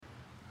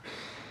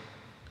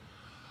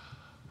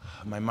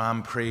My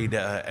mom prayed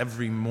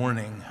every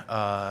morning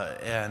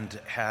and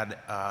had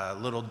a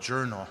little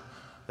journal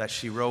that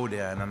she wrote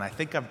in. And I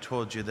think I've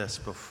told you this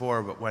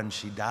before, but when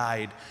she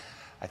died,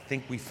 I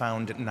think we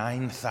found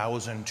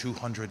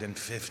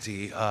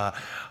 9,250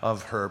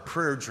 of her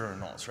prayer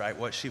journals, right?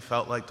 What she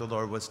felt like the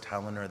Lord was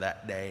telling her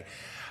that day.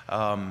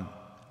 And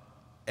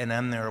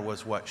then there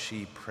was what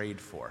she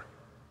prayed for.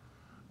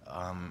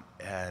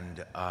 As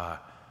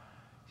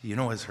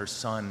her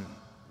son,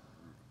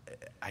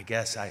 I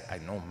guess I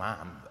know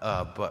Mom,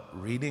 but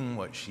reading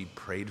what she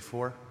prayed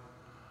for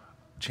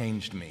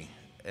changed me,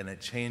 and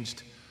it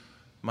changed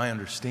my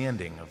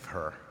understanding of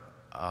her.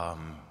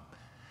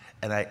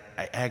 And I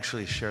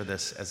actually share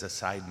this as a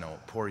side note.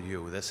 Poor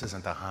you, this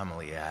isn't the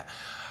homily yet.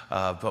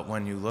 But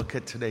when you look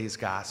at today's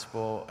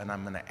gospel, and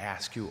I'm going to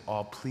ask you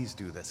all, please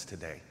do this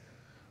today,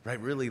 right?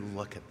 Really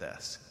look at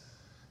this,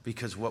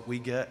 because what we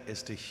get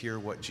is to hear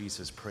what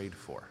Jesus prayed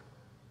for.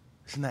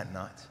 Isn't that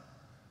nuts?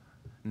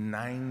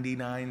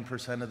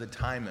 99% of the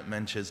time it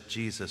mentions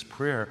Jesus'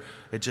 prayer.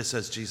 It just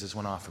says Jesus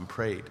went off and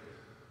prayed.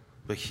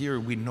 But here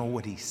we know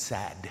what he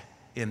said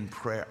in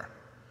prayer.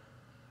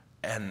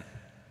 And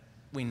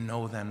we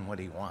know then what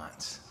he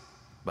wants.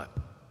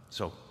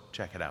 So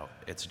check it out.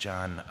 It's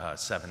John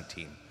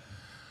 17.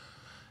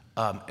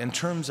 In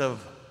terms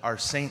of our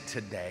saint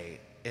today,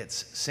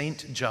 it's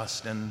Saint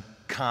Justin,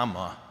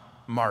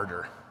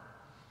 martyr.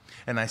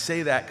 And I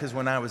say that because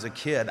when I was a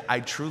kid, I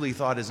truly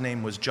thought his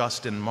name was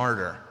Justin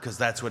Martyr, because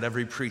that's what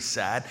every priest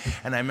said.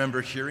 And I remember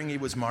hearing he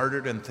was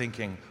martyred and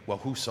thinking, well,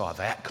 who saw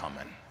that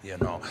coming,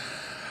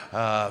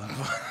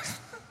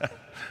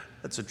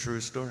 That's a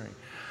true story.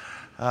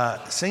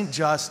 St.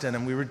 Justin,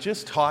 and we were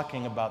just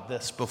talking about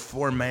this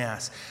before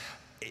Mass,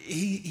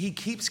 he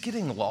keeps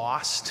getting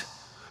lost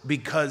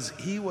because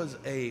he was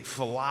a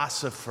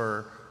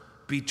philosopher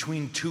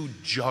between two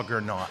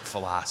juggernaut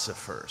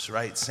philosophers,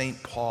 right?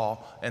 St.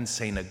 Paul and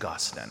St.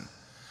 Augustine.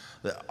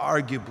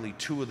 Arguably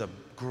two of the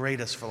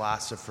greatest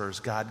philosophers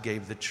God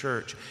gave the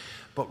church.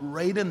 But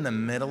right in the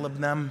middle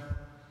of them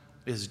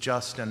is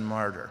Justin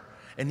Martyr.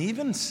 And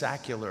even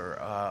secular,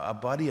 a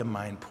buddy of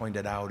mine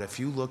pointed out, if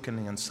you look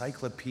in the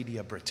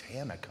Encyclopedia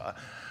Britannica,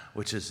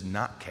 which is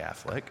not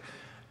Catholic,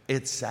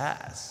 it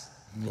says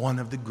one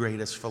of the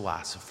greatest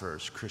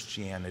philosophers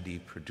Christianity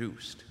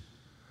produced.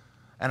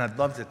 And I'd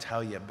love to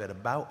tell you a bit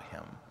about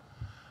him.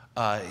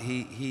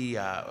 He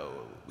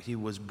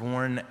was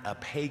born a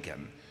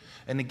pagan.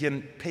 And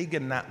again,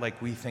 pagan not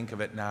like we think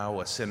of it now,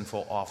 a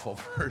sinful, awful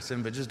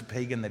person, but just a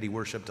pagan that he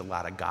worshiped a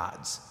lot of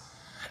gods.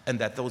 And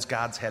that those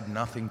gods had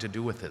nothing to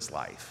do with his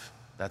life.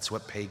 That's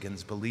what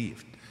pagans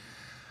believed.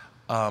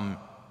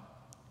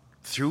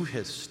 Through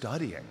his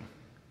studying,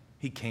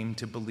 he came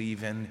to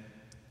believe in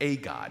a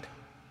God.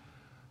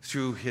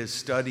 Through his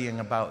studying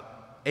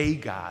about a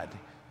God,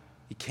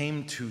 he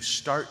came to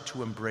start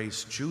to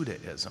embrace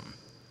Judaism.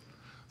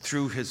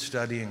 Through his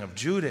studying of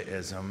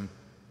Judaism,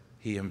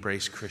 he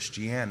embraced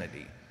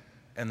Christianity,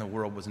 and the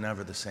world was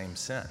never the same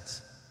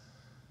since.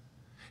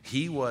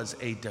 He was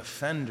a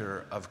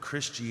defender of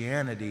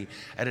Christianity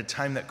at a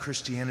time that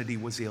Christianity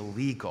was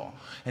illegal,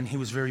 and he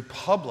was very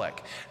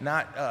public,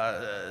 not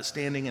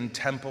standing in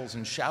temples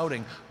and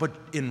shouting, but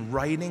in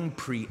writing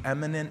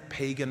preeminent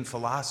pagan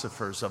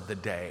philosophers of the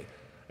day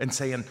and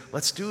saying,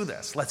 let's do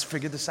this, let's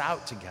figure this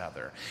out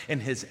together.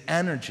 And his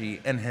energy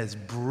and his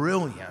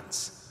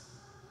brilliance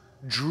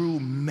drew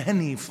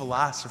many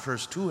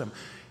philosophers to him.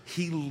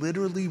 He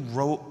literally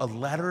wrote a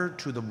letter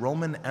to the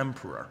Roman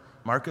emperor,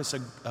 Marcus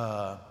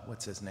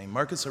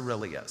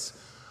Aurelius,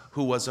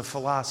 who was a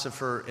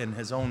philosopher in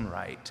his own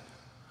right.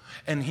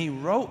 And he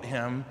wrote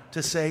him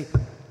to say,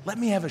 let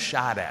me have a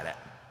shot at it,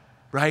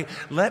 right?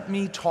 Let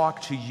me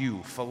talk to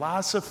you,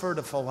 philosopher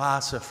to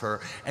philosopher,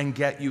 and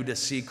get you to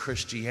see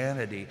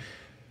Christianity.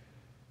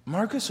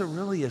 Marcus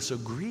Aurelius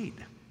agreed.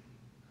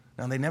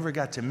 Now, they never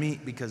got to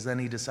meet because then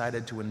he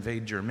decided to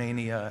invade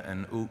Germania,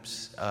 and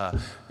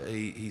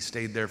he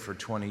stayed there for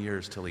 20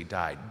 years till he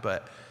died.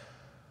 But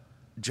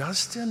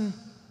Justin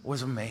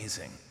was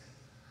amazing.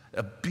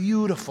 A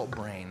beautiful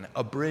brain,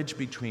 a bridge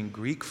between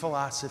Greek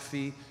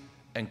philosophy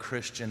and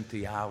Christian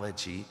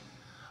theology,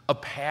 a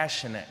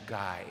passionate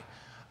guy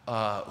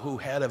who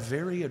had a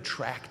very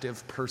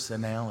attractive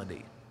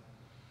personality.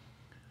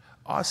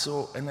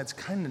 Also, and that's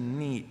kind of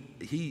neat,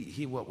 he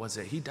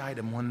died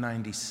in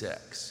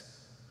 196.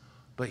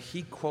 But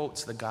he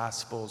quotes the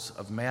Gospels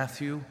of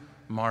Matthew,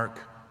 Mark,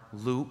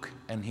 Luke,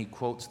 and he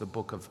quotes the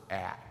book of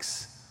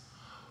Acts.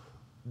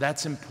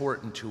 That's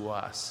important to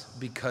us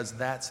because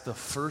that's the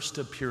first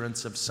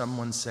appearance of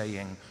someone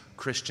saying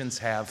Christians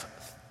have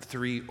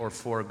 3 or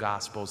 4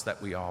 Gospels that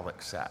we all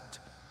accept.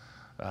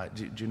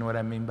 Do you know what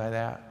I mean by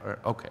that?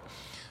 Okay.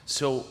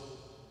 So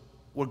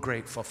we're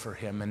grateful for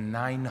him in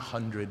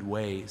 900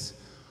 ways.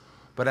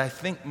 But I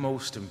think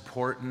most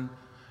important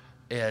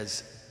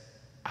is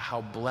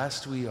how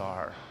blessed we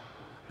are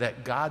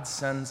that God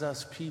sends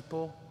us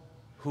people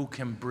who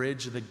can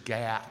bridge the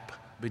gap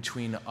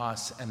between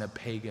us and a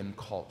pagan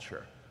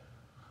culture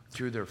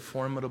through their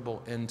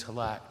formidable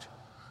intellect,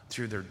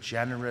 through their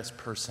generous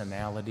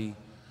personality,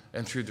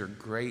 and through their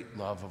great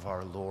love of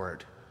our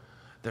Lord.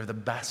 They're the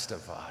best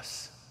of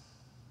us.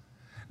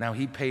 Now,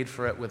 he paid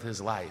for it with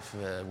his life.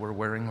 We're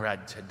wearing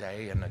red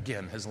today, and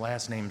again, his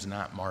last name's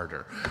not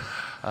Martyr.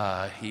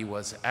 He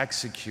was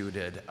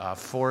executed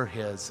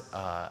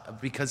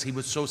because he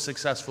was so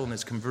successful in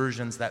his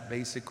conversions that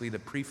basically the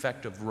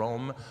prefect of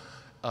Rome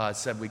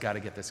said, we got to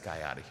get this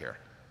guy out of here.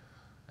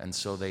 And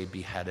so they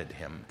beheaded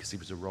him because he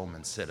was a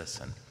Roman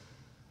citizen.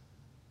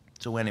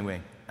 So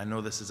anyway, I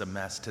know this is a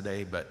mess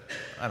today, but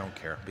I don't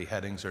care.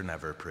 Beheadings are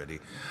never pretty.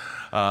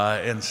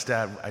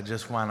 Instead, I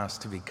just want us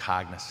to be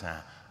cognizant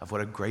of what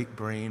a great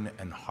brain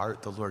and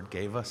heart the Lord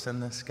gave us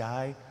in this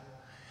guy,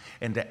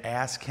 and to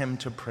ask him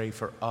to pray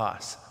for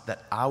us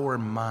that our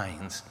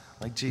minds,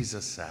 like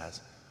Jesus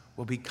says,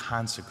 will be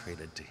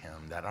consecrated to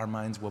him, that our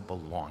minds will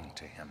belong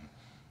to him.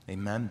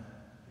 Amen?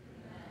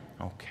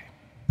 Okay.